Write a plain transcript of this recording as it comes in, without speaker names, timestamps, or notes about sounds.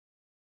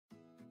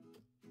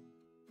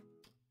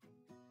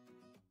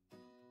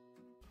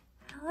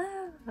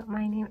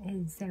my name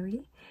is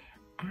Zoe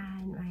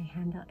and my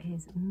handle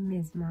is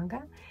Ms.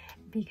 Manga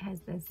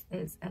because this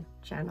is a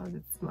channel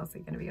that's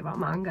mostly going to be about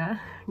manga,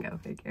 go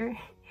figure.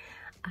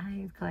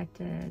 I've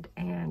collected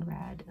and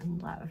read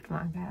and loved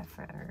manga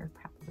for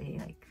probably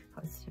like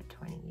close to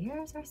 20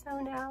 years or so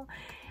now,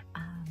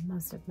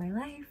 most of my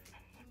life,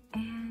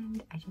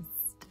 and I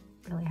just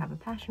really have a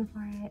passion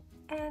for it,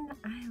 and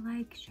I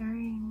like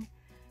sharing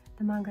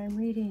the manga I'm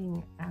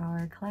reading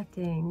or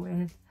collecting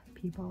with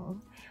people.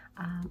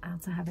 I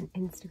also have an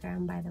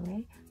Instagram, by the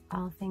way,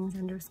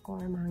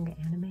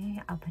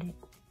 allthings_manga_anime. I'll put it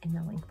in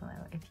the link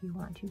below if you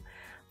want to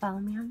follow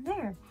me on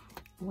there,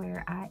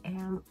 where I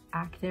am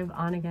active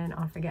on again,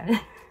 off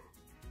again.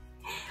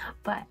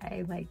 But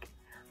I like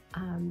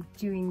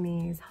doing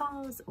these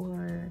hauls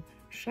or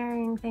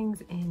sharing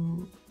things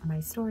in my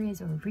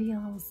stories or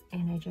reels,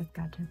 and I just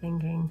got to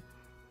thinking,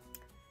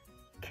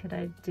 could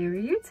I do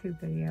a YouTube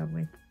video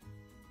with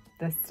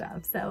this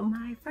stuff? So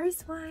my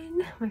first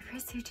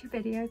YouTube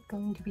video is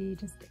going to be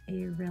just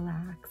a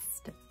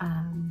relaxed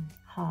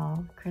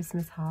haul,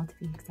 Christmas haul to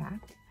be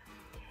exact.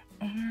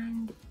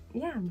 And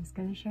yeah, I'm just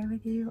going to share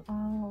with you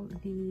all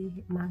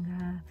the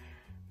manga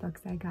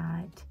books I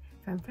got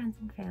from friends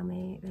and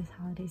family this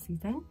holiday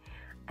season,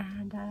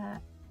 and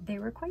they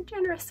were quite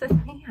generous with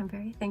me. I'm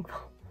very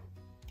thankful.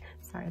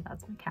 Sorry,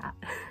 that's my cat.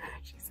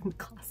 She's in the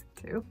closet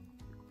too.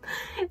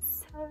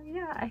 So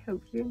yeah, I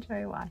hope you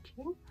enjoy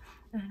watching,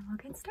 and we'll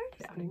get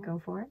started. I'm gonna go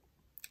for it.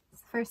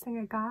 So the first thing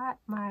I got,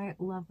 my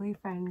lovely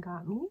friend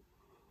got me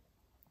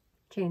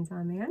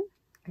Chainsaw Man.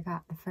 I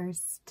got the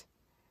first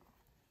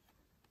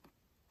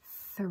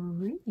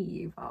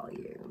 3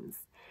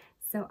 volumes.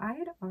 So I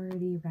had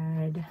already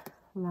read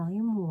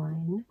volume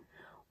 1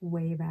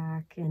 way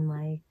back in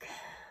like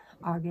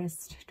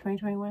August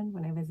 2021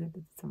 when I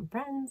visited some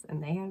friends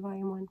and they had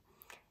volume 1.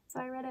 So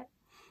I read it,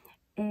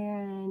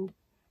 and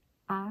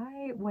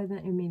I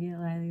wasn't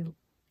immediately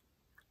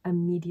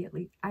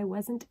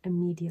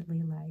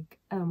like,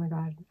 oh my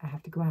god, I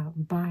have to go out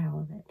and buy all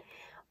of it.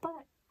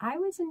 But I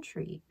was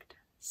intrigued.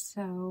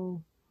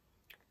 So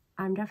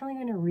I'm definitely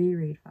going to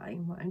reread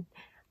volume 1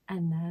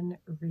 and then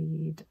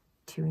read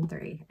 2 and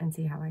 3 and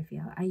see how I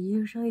feel. I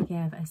usually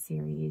give a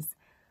series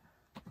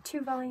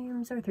 2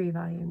 volumes or 3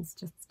 volumes,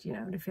 just, you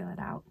know, to feel it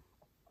out.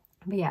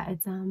 But yeah,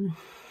 it's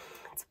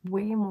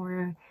way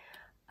more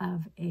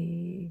of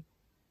a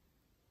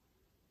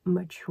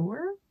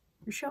mature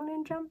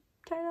Shonen Jump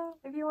title,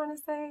 if you want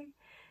to say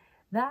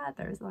that.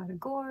 There's a lot of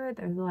gore,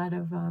 there's a lot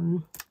of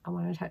I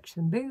want to touch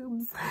some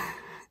boobs.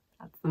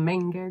 That's the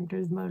main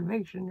character's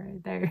motivation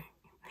right there.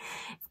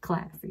 It's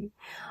classy.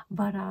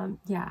 But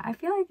yeah, I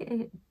feel like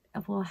it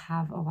will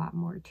have a lot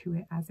more to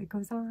it as it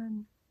goes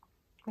on,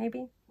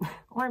 maybe.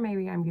 Or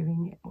maybe I'm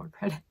giving it more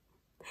credit.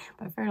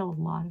 But I've heard a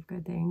lot of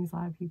good things, a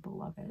lot of people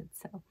love it,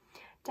 so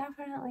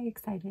definitely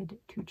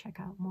excited to check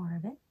out more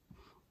of it.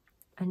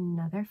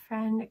 Another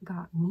friend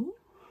got me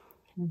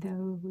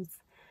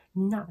Those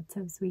Not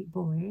So Sweet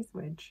Boys,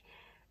 which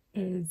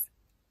is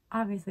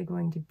obviously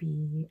going to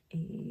be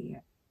a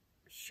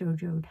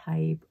shoujo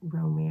type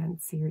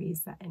romance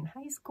series set in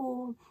high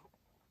school,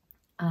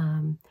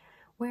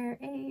 where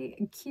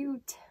a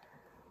cute,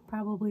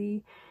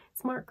 probably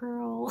smart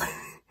girl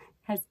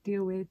has to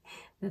deal with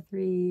the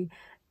 3,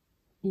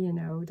 you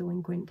know,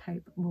 delinquent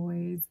type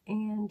boys.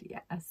 And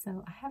yeah,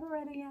 so I haven't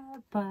read it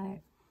yet,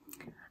 but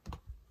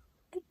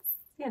it's,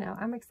 you know,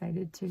 I'm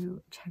excited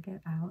to check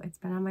it out. It's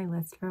been on my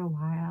list for a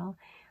while.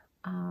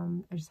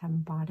 I just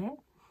haven't bought it.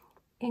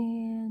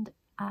 And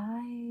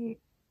I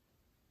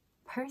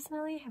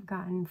personally have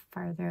gotten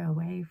farther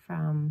away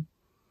from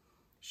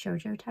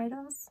shoujo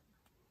titles.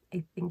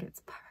 I think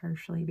it's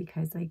partially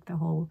because like the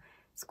whole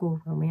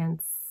school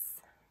romance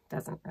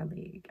doesn't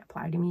really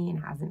apply to me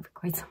and hasn't for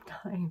quite some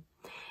time.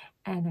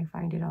 And I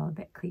find it all a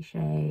bit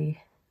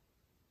cliche,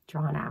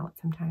 drawn out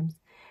sometimes.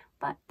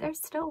 But there's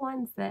still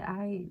ones that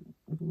I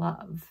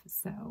love,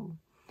 so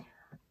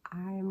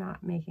I'm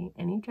not making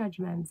any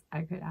judgments.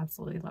 I could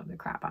absolutely love the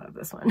crap out of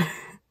this one.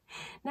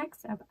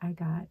 Next up, I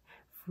got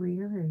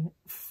Freerin.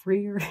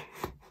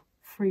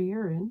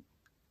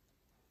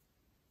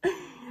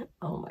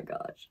 Oh my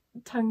gosh,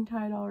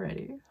 tongue-tied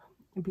already.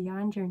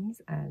 Beyond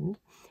Journey's End.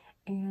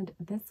 And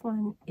this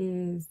one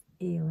is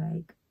a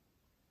like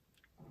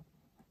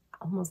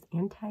almost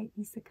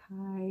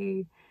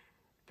anti-isekai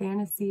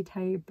fantasy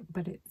type,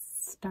 but it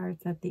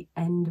starts at the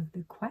end of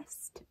the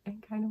quest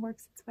and kind of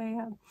works its way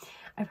up.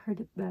 I've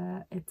heard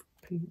it's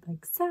pretty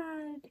like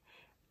sad,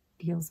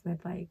 deals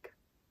with like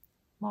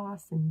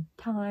loss and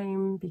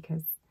time,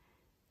 because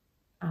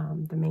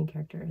the main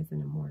character is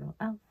an immortal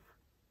elf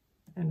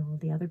and all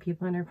the other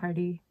people in her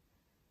party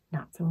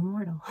not so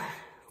immortal.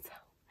 So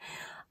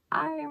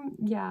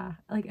yeah,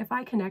 like if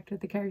I connect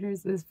with the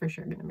characters, this is for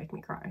sure gonna make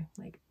me cry.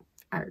 Like,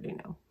 I already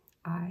know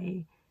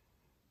I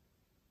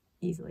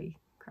easily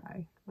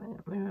cry.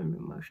 I'm an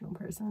emotional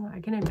person,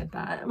 I can admit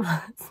that.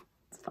 It's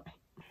fine.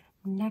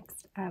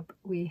 Next up,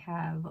 we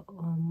have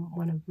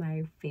one of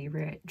my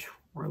favorite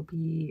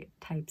tropey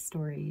type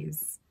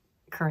stories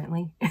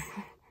currently.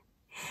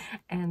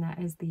 And that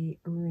is the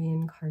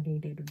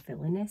reincarnated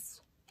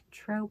villainous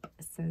trope.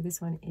 So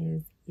this one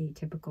is a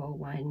typical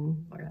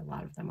one, or a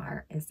lot of them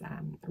are, is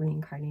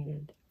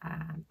reincarnated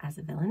as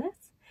a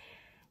villainess.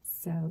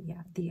 So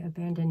yeah, the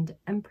abandoned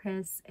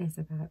empress is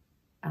about,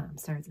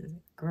 starts as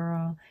a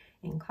girl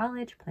in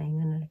college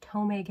playing an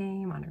Otome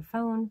game on her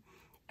phone,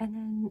 and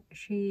then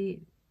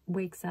she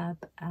wakes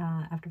up,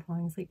 after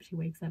falling asleep, she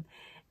wakes up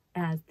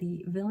as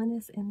the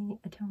villainess in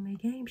the Otome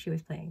game she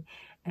was playing,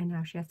 and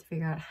now she has to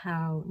figure out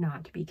how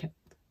not to be killed,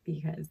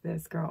 because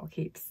this girl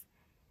keeps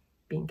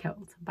being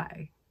killed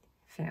by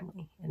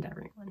family and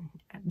everyone.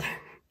 And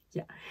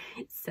yeah,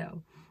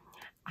 so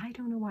I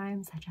don't know why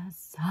I'm such a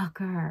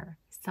sucker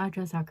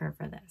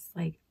for this.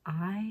 Like,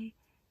 I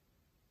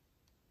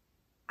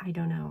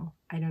don't know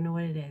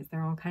what it is.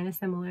 They're all kind of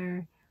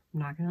similar. I'm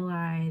not gonna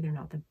lie, they're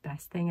not the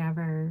best thing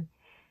ever.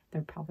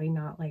 They're probably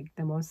not like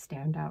the most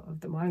standout of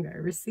the manga I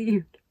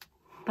received,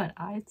 but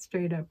I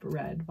straight up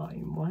read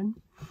volume 1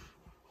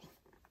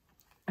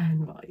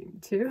 and volume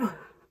 2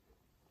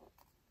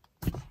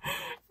 and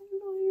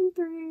volume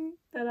 3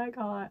 that I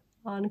got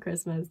on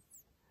Christmas.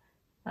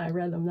 I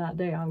read them that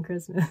day on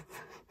Christmas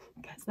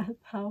because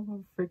that's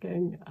how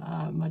freaking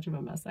much of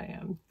a mess I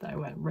am, that I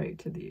went right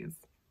to these.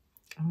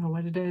 I don't know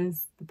what it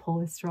is. The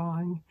pull is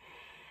strong,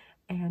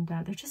 and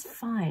they're just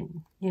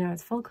fun. You know,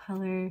 it's full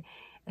color,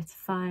 it's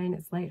fun,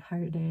 it's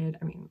lighthearted.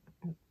 I mean,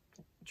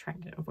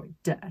 trying to avoid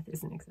death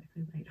isn't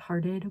exactly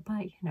lighthearted,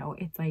 but you know,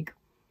 it's like,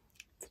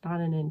 it's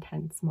not an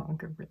intense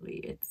manga really.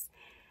 It's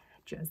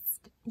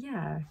just,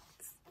 yeah,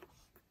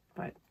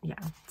 but yeah,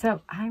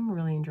 so I'm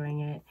really enjoying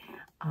it.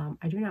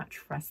 I do not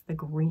trust the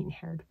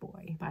green-haired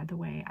boy, by the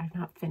way. I've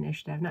not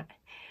finished it.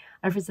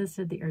 I've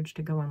resisted the urge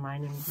to go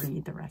online and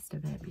read the rest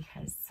of it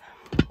because,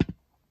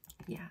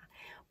 yeah,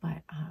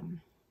 but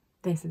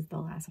this is the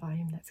last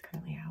volume that's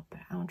currently out, but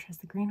I don't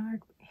trust the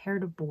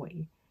green-haired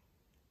boy.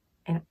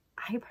 And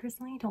I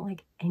personally don't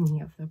like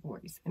any of the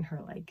boys in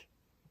her, like,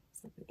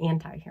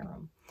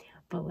 anti-harem.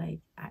 But,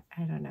 like,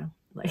 I don't know.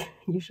 Like,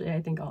 usually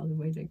I think all the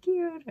boys are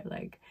cute or,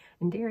 like,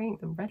 endearing.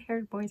 The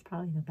red-haired boy is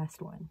probably the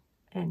best one.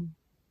 And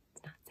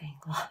it's not saying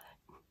a lot.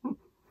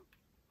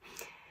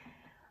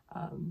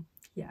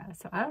 Yeah,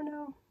 so I don't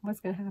know what's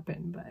gonna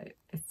happen, but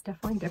it's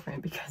definitely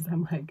different because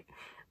I'm like,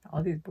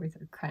 all these boys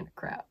are kind of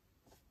crap.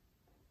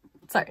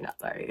 Sorry, not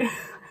sorry.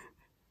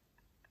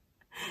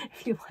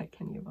 If you like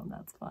any of them,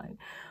 that's fine.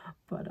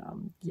 But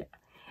yeah.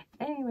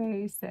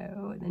 Anyway,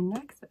 so the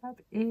next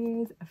up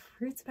is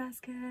Fruits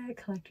Basket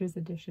Collector's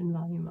Edition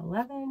Volume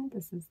 11.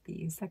 This is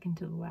the second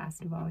to the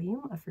last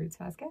volume of Fruits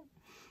Basket.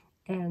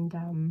 And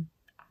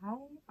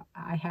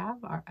I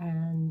have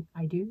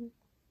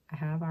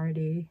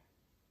already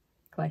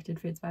collected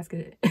Fruits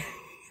Basket,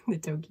 the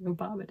Tokyo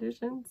Pop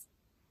editions.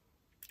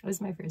 It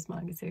was my first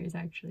manga series,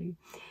 actually.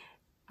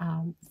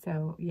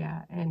 So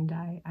yeah, and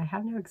I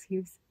have no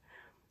excuse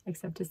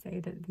except to say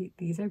that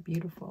these are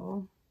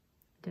beautiful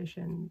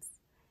editions,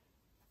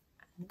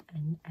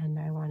 and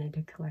I wanted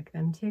to collect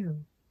them too.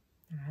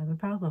 I have a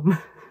problem.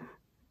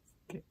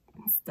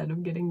 Instead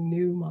of getting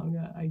new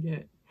manga, I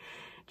get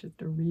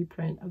just a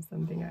reprint of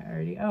something I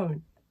already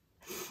own.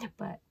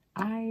 But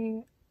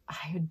I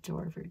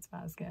adore Fruits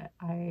Basket.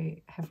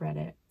 I have read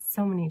it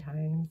so many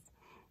times.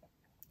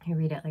 I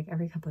read it like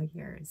every couple of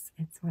years.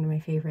 It's one of my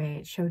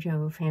favorite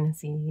shoujo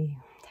fantasy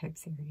type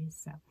series.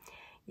 So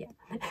yeah,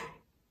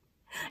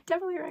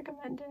 definitely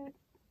recommend it.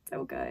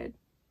 So good.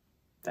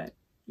 But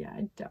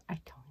yeah, I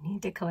don't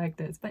need to collect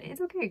this, but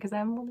it's okay because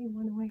I'm only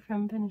one away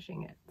from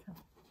finishing it. So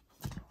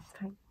it's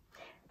fine.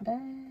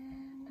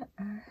 Then,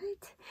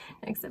 alright,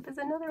 next up is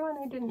another one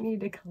I didn't need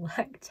to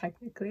collect.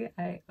 Technically,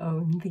 I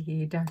own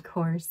the Dark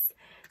Horse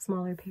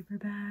smaller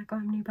paperback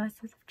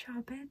omnibuses of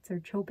Chobits, or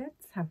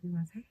Chobits, however you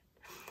want to say it.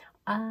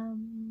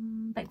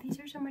 But these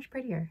are so much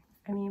prettier.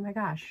 I mean, my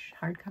gosh,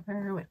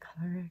 hardcover with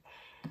color,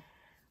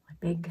 with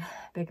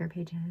bigger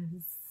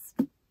pages,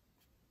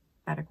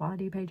 better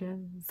quality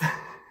pages.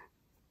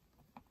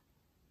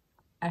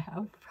 I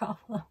have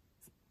problems.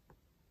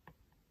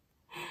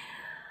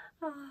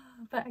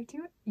 But I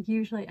do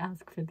usually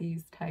ask for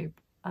these type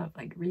of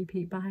like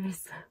repeat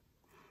buys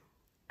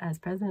as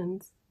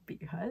presents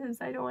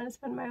because I don't want to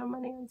spend my own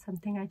money on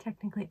something I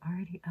technically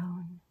already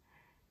own,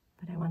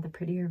 but I want the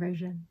prettier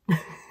version.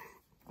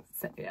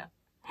 So yeah.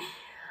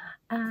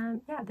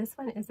 Yeah, this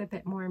one is a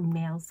bit more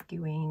male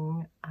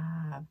skewing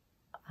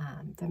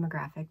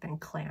demographic than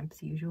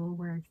Clamp's usual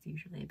works.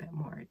 Usually a bit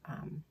more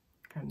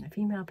from the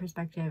female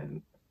perspective,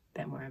 a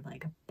bit more of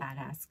like a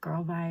badass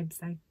girl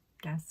vibes, I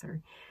guess,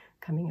 or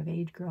coming of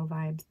age girl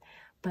vibes.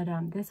 But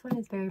this one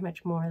is very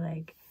much more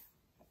like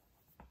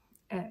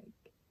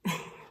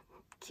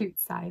cute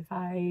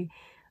sci-fi,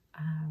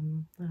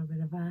 a little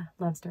bit of a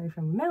love story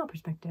from a male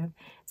perspective.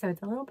 So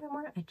it's a little bit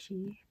more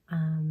ecchi.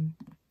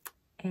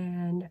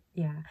 And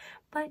yeah,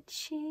 but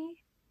she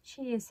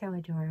is so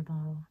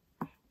adorable.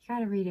 You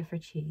gotta read it for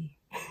Chi.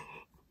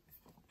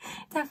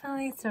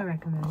 Definitely still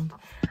recommend.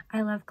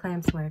 I love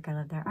Clamp's work. I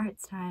love their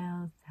art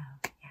style.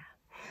 So yeah.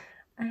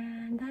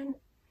 And then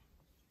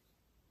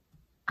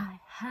I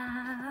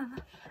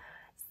have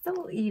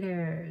Soul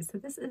Eater. So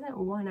this isn't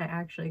one I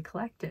actually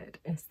collected.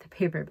 It's the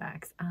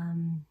paperbacks.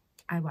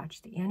 I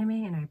watched the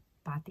anime and I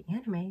bought the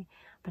anime,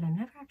 but I've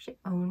never actually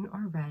owned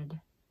or read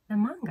the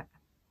manga.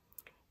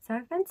 So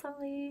I've been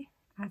slowly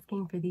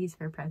asking for these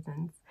for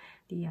presents,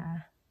 the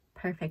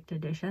perfect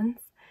editions.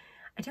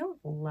 I don't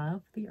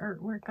love the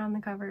artwork on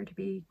the cover, to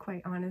be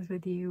quite honest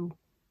with you.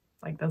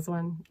 Like this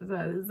one, this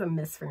is a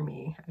miss for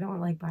me. I don't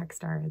like Black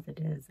Star as it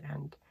is,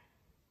 and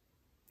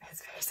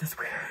his face is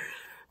weird.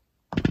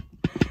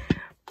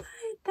 But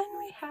then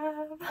we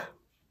have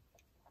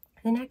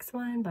the next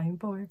one, volume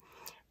 4,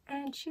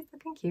 and she's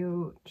looking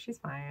cute. She's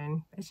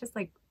fine. It's just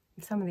like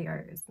some of the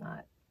art is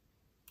not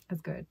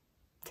as good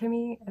to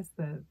me as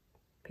the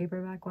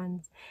paperback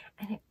ones,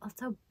 and it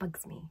also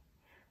bugs me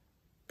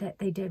that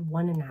they did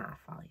 1.5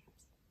 volumes.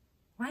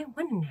 Why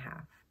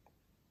 1.5?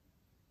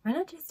 Why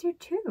not just do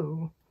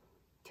 2?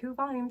 2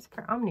 volumes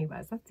per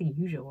omnibus. That's the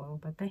usual,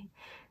 but they're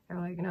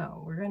like,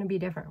 no, we're gonna be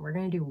different. We're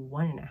gonna do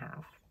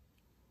 1.5.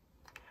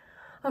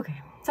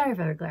 Okay, sorry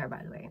for the glare,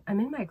 by the way. I'm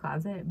in my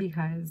closet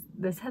because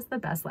this has the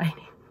best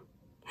lighting.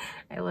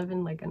 I live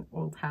in like an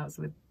old house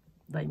with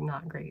like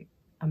not great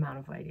amount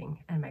of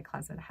lighting, and my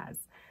closet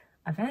has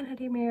a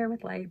vanity mirror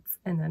with lights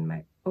and then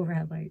my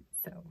overhead light.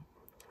 So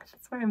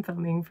that's where I'm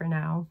filming for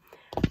now.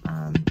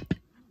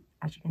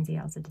 As you can see,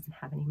 it also doesn't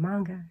have any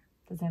manga.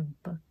 It does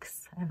have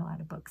books. I have a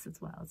lot of books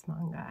as well as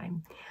manga.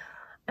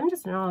 I'm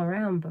just an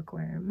all-around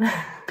bookworm,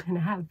 and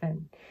I have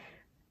been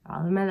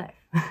all of my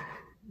life.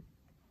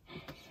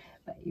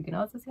 But you can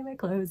also see my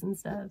clothes and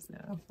stuff,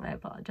 so I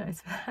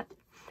apologize for that.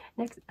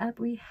 Next up,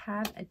 we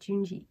have a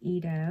Junji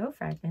Ito,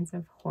 Fragments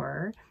of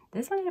Horror.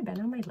 This one had been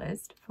on my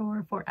list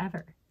for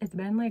forever. It's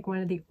been like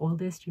one of the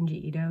oldest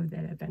Junji Ito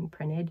that have been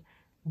printed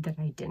that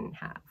I didn't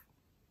have.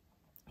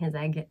 Because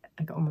I get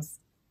like almost,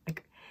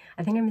 like,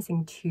 I think I'm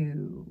missing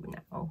 2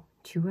 now.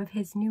 2 of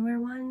his newer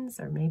ones,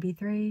 or maybe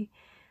 3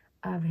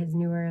 of his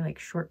newer like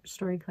short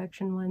story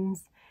collection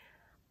ones.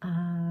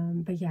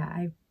 But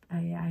yeah,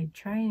 I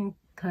try and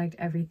collect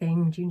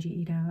everything Junji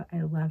Ito.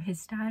 I love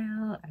his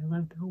style. I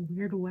love the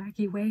weird,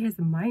 wacky way his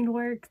mind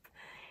works.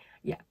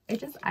 Yeah,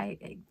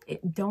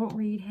 don't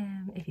read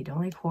him if you don't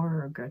like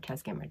horror or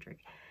grotesque imagery.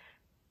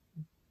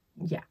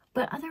 Yeah,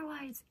 but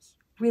otherwise,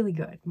 really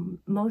good.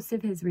 Most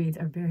of his reads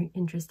are very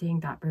interesting,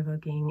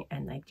 thought-provoking,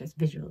 and like just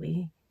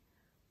visually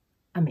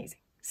amazing.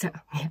 So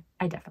yeah,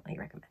 I definitely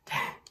recommend.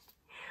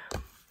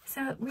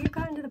 So we've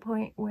gotten to the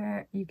point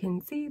where you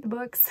can see the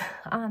books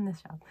on the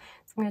shelf.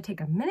 So I'm going to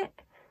take a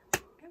minute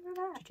and we're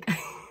back.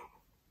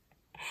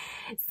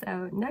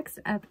 So next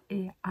up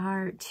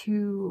are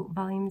 2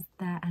 volumes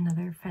that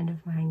another friend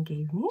of mine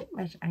gave me,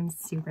 which I'm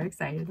super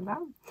excited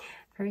about.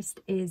 First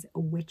is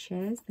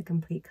Witches, the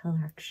complete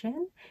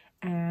collection.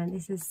 And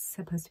this is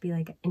supposed to be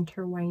like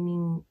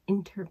interweaving,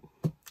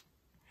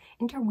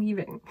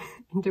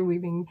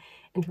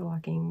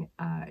 interlocking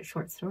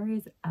short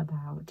stories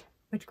about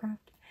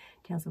witchcraft,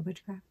 tales of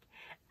witchcraft.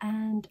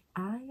 And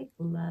I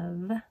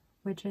love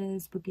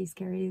witches, spooky,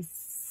 scary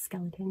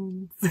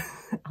skeletons,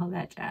 all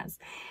that jazz.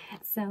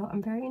 So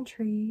I'm very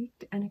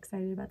intrigued and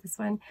excited about this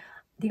one.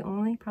 The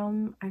only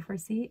problem I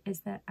foresee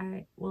is that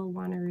I will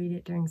want to read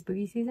it during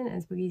spooky season,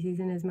 and spooky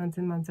season is months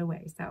and months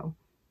away. So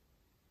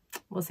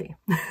we'll see.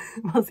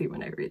 We'll see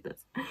when I read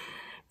this.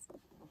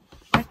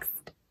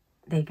 Next,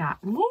 they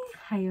got me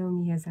Hayao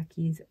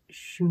Miyazaki's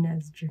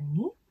Shuna's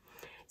Journey.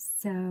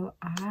 So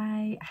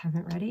I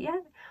haven't read it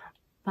yet,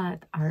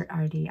 but art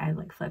already, I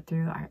like flipped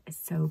through. Art is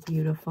so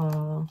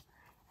beautiful.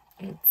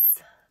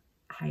 It's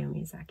Hayao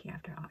Miyazaki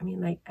after all. I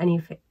mean, like any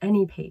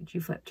page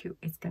you flip to,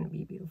 it's gonna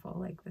be beautiful.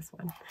 Like this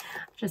one,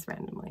 just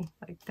randomly,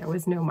 like there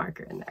was no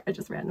marker in there. I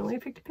just randomly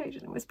picked a page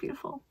and it was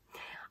beautiful.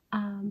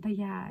 But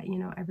yeah, you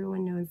know,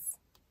 everyone knows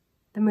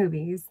the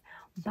movies,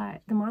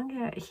 but the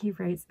manga he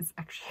writes is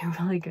actually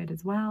really good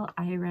as well.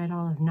 I read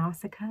all of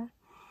Nausicaa,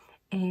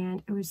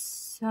 and it was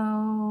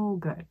so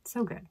good,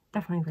 so good.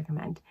 Definitely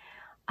recommend.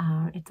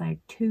 It's like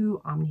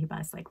 2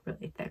 omnibus, like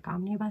really thick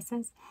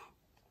omnibuses,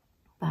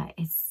 but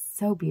it's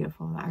so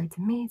beautiful. The art's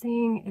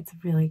amazing. It's a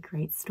really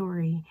great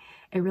story.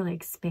 It really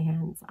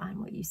expands on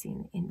what you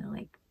see in the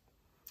like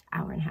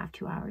 1.5 to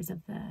 2 hours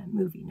of the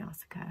movie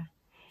Nausicaa.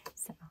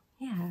 So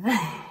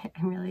yeah,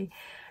 I'm really,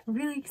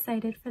 really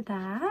excited for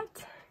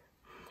that.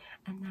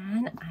 And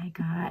then I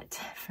got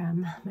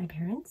from my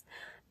parents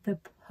the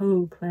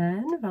Po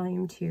Clan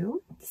Volume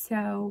 2.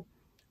 So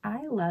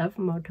I love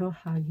Moto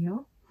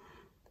Hagio.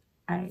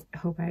 I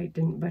hope I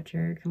didn't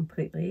butcher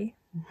completely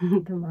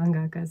the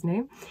mangaka's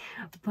name,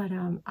 but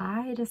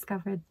I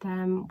discovered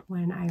them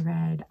when I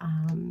read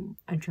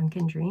A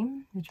Drunken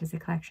Dream, which was a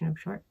collection of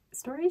short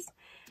stories,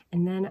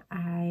 and then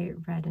I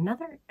read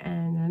another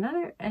and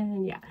another,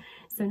 and yeah,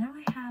 so now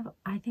I have,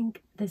 I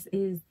think this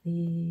is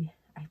the,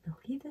 I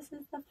believe this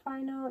is the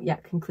final, yeah,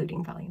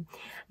 concluding volume.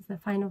 It's the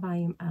final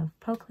volume of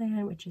Po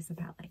Clan, which is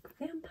about like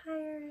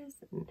vampires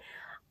and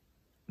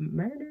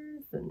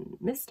murders and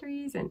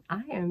mysteries, and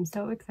I am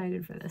so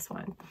excited for this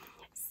one.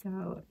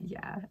 So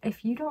yeah,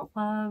 if you don't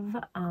love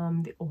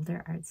the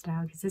older art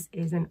style, because this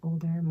is an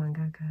older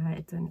mangaka,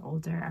 it's an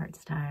older art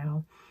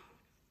style,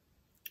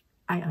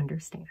 I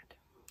understand.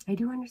 I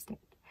do understand.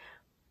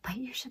 But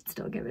you should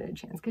still give it a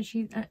chance because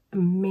she's an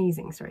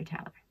amazing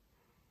storyteller.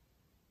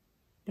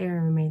 They're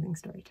an amazing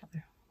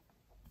storyteller.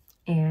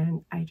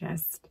 And I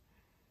just,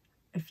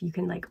 if you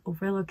can like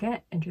overlook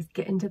it and just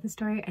get into the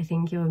story, I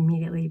think you'll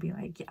immediately be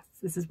like, yes,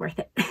 this is worth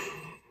it.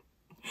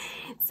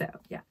 So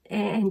yeah,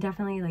 and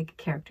definitely like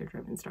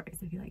character-driven stories.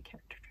 If you like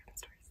character-driven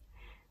stories,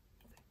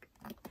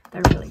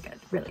 they're really good,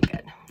 really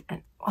good.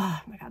 And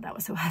oh my god, that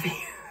was so heavy.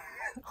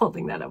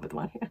 Holding that up with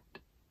one hand.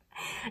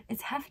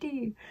 It's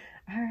hefty.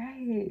 All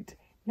right.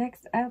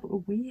 Next up,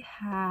 we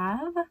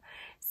have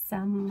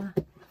some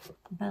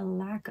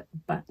Black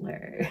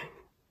Butler.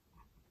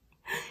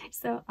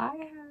 So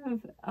I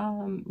have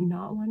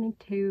not wanted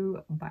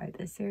to buy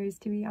this series,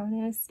 to be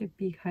honest,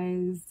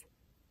 because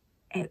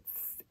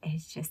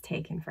it's just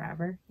taken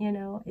forever, you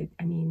know.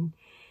 I mean,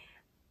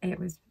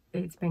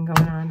 it's been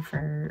going on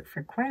for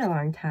quite a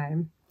long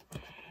time,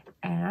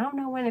 and I don't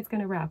know when it's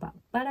gonna wrap up.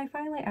 But I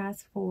finally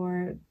asked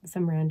for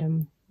some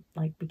random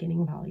like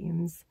beginning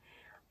volumes,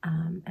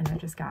 and I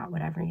just got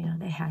whatever, you know,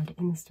 they had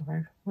in the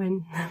store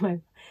when my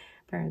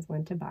parents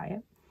went to buy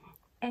it.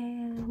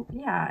 And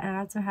yeah, and I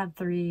also had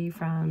 3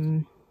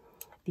 from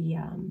the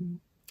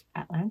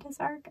Atlantis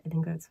arc. I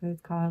think that's what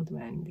it's called,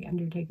 when the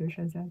Undertaker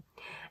shows up. And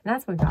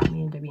that's what got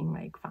me into being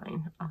like,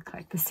 fine, I'll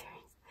collect the series.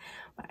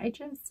 But I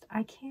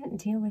can't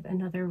deal with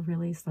another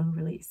really slow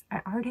release.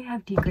 I already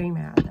have D. Gray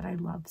Man that I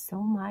love so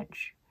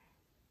much,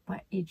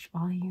 but each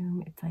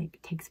volume, it's like,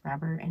 takes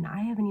forever. And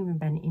I haven't even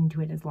been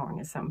into it as long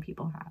as some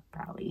people have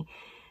probably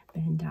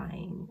been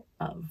dying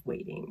of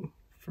waiting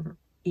for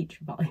each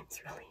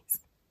volume's release.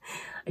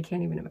 I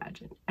can't even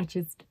imagine.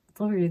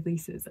 Slow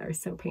releases are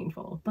so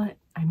painful, but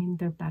I mean,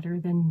 they're better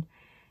than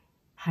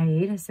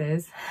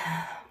hiatuses.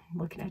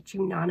 Looking at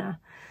you, Nana.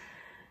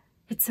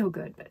 It's so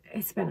good, but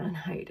it's been on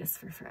hiatus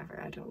for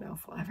forever. I don't know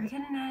if we'll ever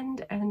get an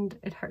end, and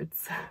it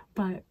hurts,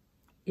 but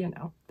you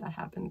know, that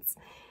happens.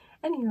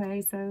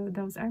 Anyway, so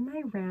those are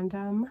my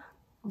random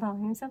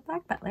volumes of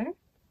Black Butler.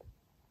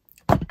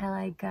 I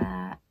like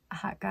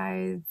hot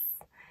guys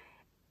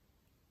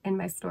in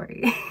my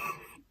story.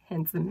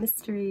 And some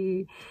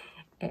mystery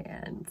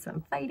and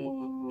some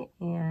fighting,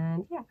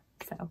 and yeah,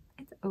 so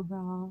it's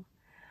overall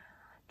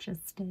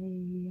just a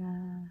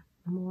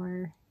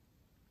more,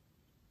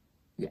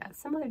 yeah,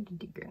 similar to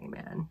D. Gray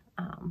Man,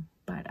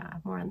 but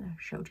more on the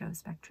shoujo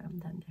spectrum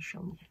than the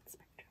shonen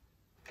spectrum.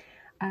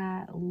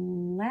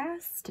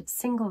 Last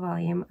single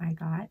volume I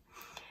got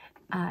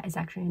is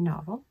actually a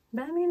novel,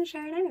 but I'm going to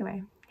share it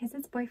anyway because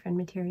it's boyfriend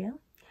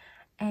material,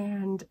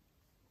 and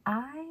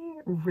I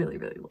really,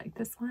 really like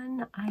this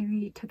one.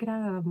 I took it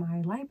out of my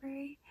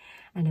library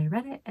and I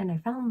read it and I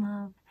fell in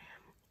love.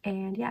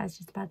 And yeah, it's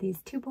just about these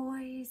 2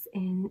 boys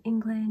in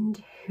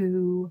England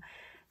who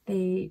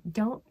they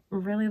don't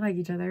really like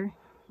each other.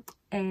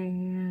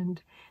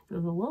 And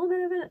there's a little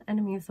bit of an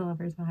enemies to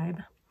lovers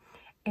vibe.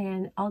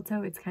 And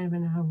also it's kind of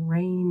an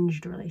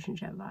arranged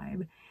relationship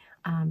vibe,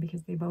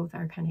 because they both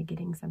are kind of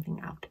getting something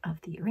out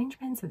of the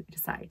arrangement. So they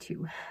decide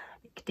to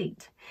make a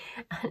date.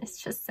 And it's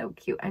just so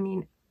cute. I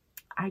mean,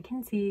 I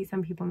can see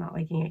some people not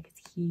liking it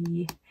because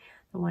the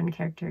one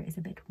character is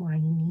a bit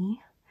whiny,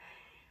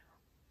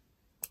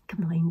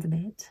 complains a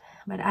bit,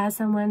 but as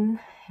someone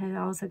who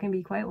also can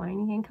be quite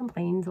whiny and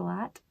complains a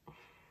lot,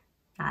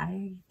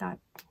 I thought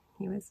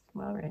he was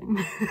well written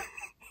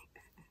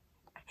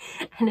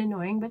and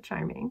annoying but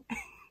charming,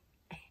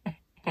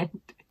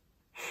 and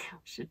we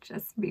should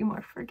just be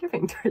more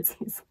forgiving towards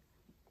these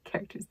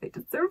characters. They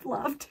deserve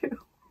love too.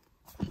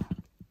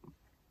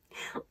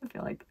 I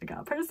feel like I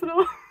got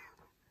personal.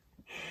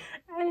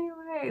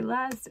 Anyway,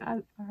 last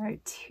of our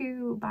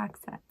 2 box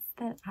sets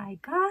that I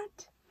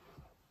got.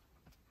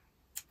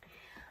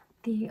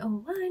 The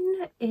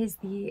one is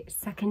the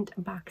second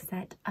box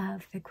set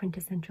of the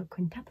Quintessential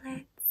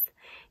Quintuplets.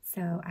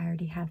 So I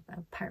already have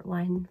the part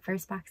 1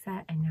 first box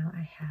set, and now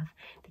I have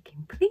the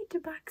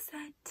complete box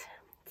set.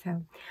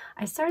 So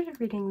I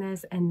started reading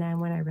this, and then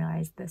when I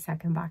realized the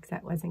second box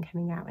set wasn't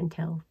coming out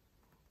until,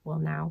 well,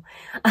 now,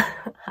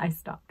 I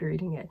stopped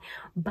reading it.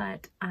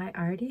 But I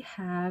already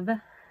have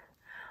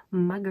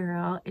my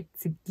girl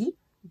Itsuki.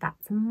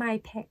 That's my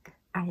pick.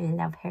 I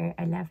love her.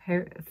 I love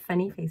her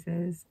funny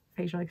faces,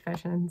 facial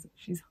expressions.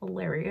 She's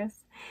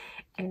hilarious,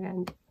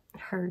 and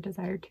her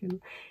desire to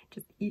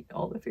just eat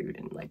all the food,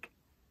 and like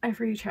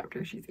every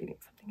chapter she's eating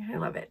something. I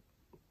love it.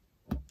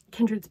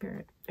 Kindred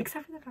spirit,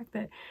 except for the fact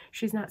that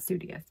she's not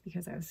studious,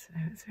 because I was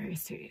very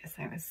studious.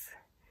 I was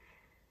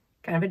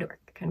kind of a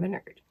dork, kind of a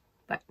nerd.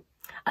 But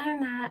other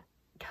than that,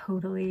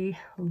 totally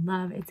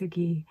love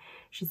Itsuki.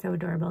 She's so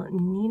adorable.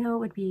 Nino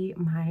would be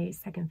my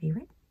second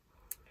favorite.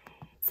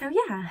 So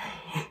yeah,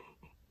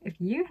 if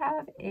you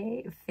have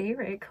a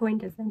favorite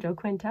quintessential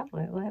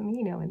quintuplet, let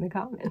me know in the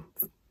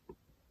comments.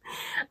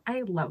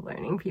 I love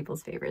learning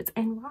people's favorites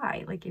and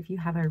why. Like, if you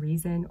have a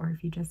reason, or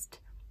if you just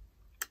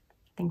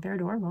think they're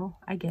adorable,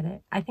 I get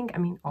it. I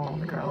mean, all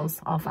the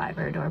girls, all 5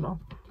 are adorable.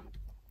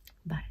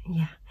 But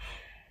yeah,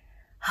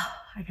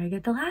 I gotta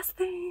get the last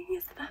thing.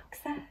 It's the box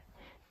set.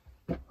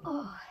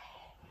 Oh,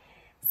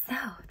 so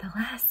the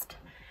last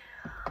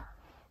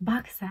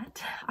box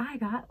set I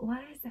got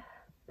was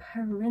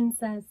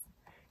Princess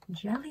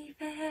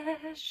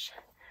Jellyfish.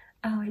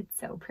 Oh, it's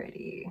so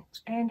pretty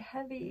and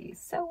heavy,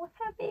 so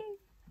heavy.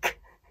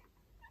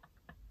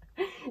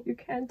 You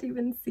can't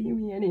even see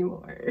me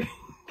anymore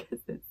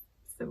because it's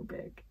so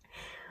big.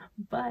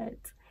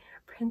 But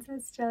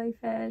Princess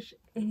Jellyfish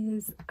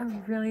is a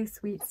really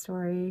sweet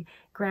story.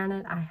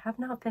 Granted, I have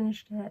not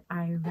finished it.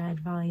 I read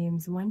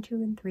volumes 1, 2,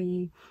 and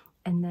 3,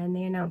 and then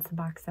they announced the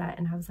box set,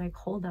 and I was like,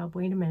 hold up,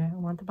 wait a minute, I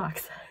want the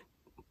box set.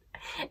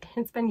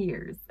 It's been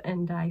years,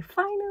 and I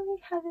finally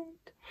have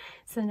it.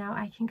 So now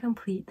I can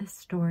complete the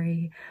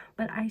story.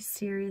 But I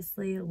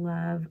seriously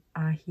love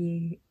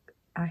Akiko?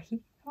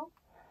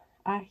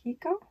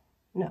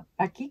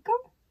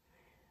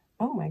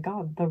 Oh my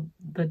god,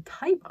 the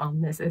type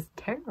on this is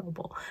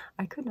terrible.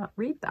 I could not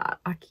read that.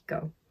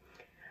 Akiko.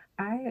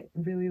 I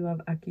really love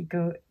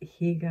Akiko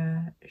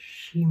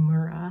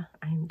Higashimura.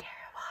 I'm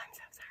terrible, I'm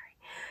so sorry.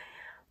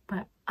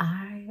 But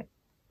I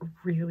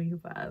really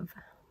love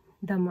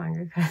the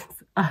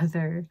mangaka's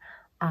other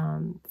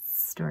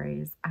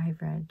stories.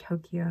 I've read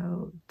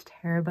Tokyo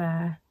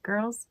Teraba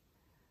Girls.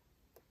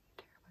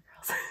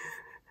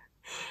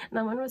 And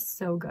that one was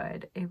so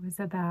good. It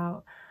was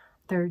about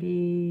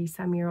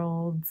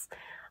 30-some-year-olds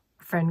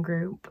friend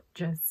group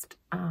just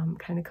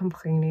kind of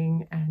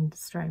complaining and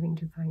striving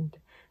to find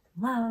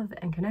love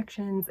and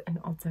connections, and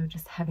also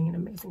just having an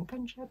amazing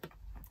friendship.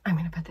 I'm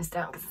gonna put this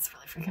down because it's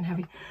really freaking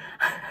heavy.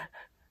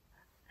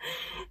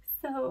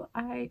 So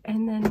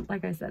and then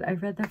like I said,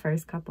 I've read the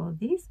first couple of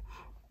these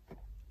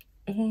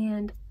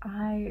and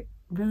I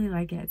really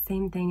like it.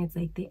 Same thing, it's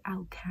like the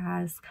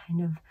outcast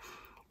kind of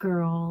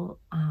girl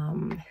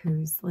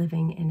who's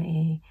living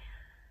in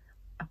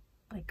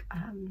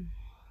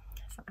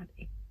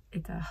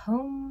it's a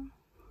home,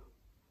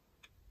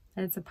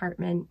 it's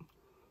apartment,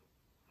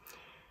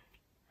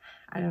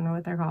 I don't know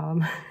what they're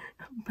called,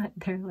 but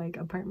they're like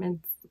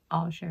apartments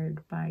all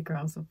shared by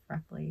girls of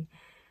roughly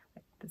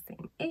like the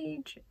same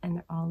age, and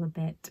they're all a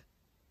bit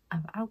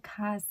of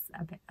outcasts,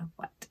 a bit of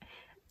what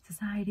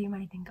society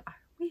might think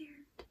are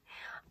weird,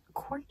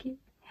 quirky,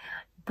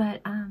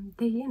 but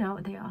they, you know,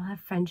 they all have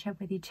friendship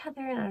with each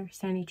other and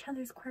understand each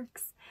other's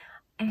quirks,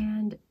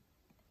 and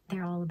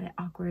they're all a bit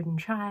awkward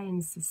and shy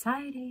in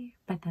society.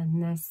 But then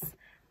this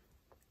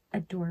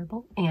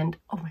adorable and,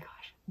 oh my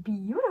gosh,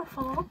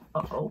 beautiful,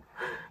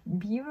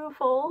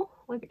 beautiful,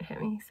 look at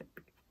him, he's so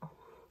beautiful,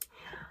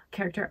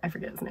 character, I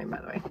forget his name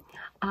by the way,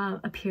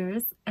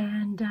 appears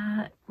and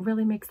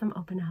really makes them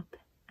open up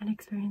and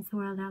experience the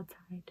world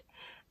outside.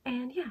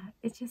 And yeah,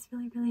 it's just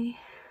really, really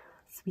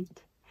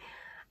sweet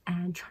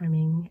and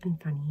charming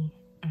and funny,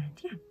 and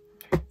yeah,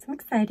 so I'm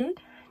excited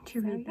to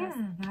read this.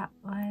 Yeah, that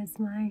was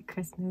my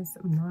Christmas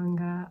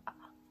manga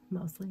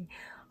mostly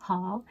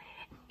haul.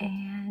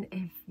 And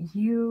if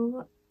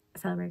you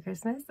celebrate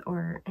Christmas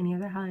or any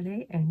other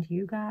holiday and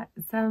you got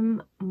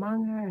some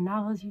manga or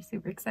novels you're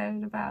super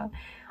excited about,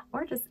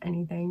 or just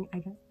anything I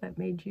guess that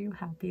made you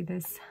happy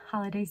this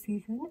holiday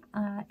season,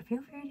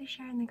 feel free to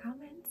share in the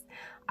comments.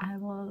 I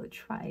will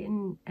try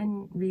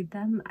and read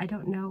them. I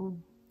don't know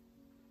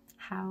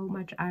how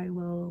much I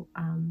will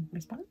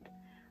respond.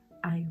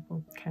 I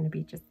will kind of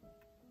be just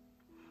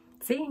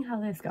seeing how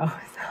this goes,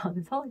 how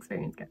this whole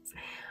experience goes.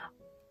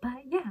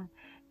 But yeah,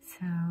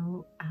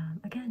 so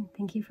again,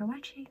 thank you for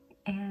watching,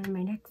 and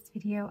my next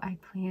video I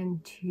plan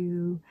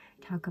to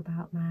talk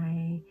about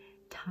my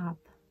top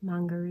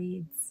manga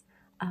reads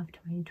of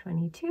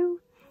 2022,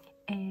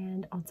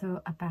 and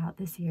also about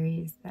the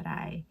series that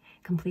I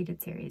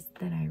completed series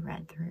that I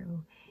read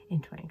through in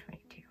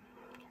 2022.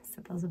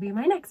 So those will be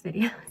my next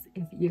videos.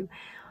 If you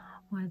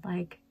would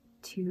like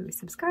to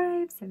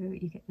subscribe so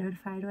you get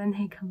notified when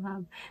they come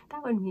up,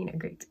 that would mean a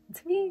great deal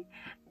to me.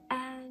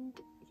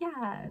 And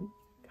yeah,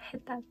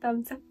 hit that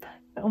thumbs up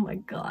button. Oh my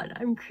god,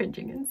 I'm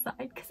cringing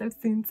inside because I've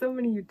seen so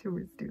many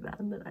YouTubers do that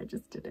and then I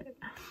just did it.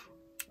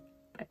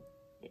 But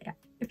yeah,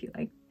 if you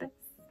like this,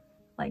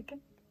 like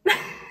it.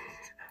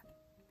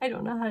 I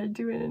don't know how to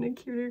do it in a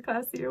cuter,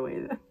 classier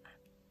way than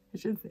it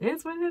just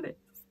is what it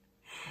is.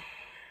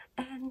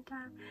 And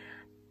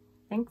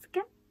thanks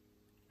again.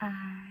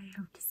 I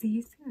hope to see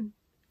you soon.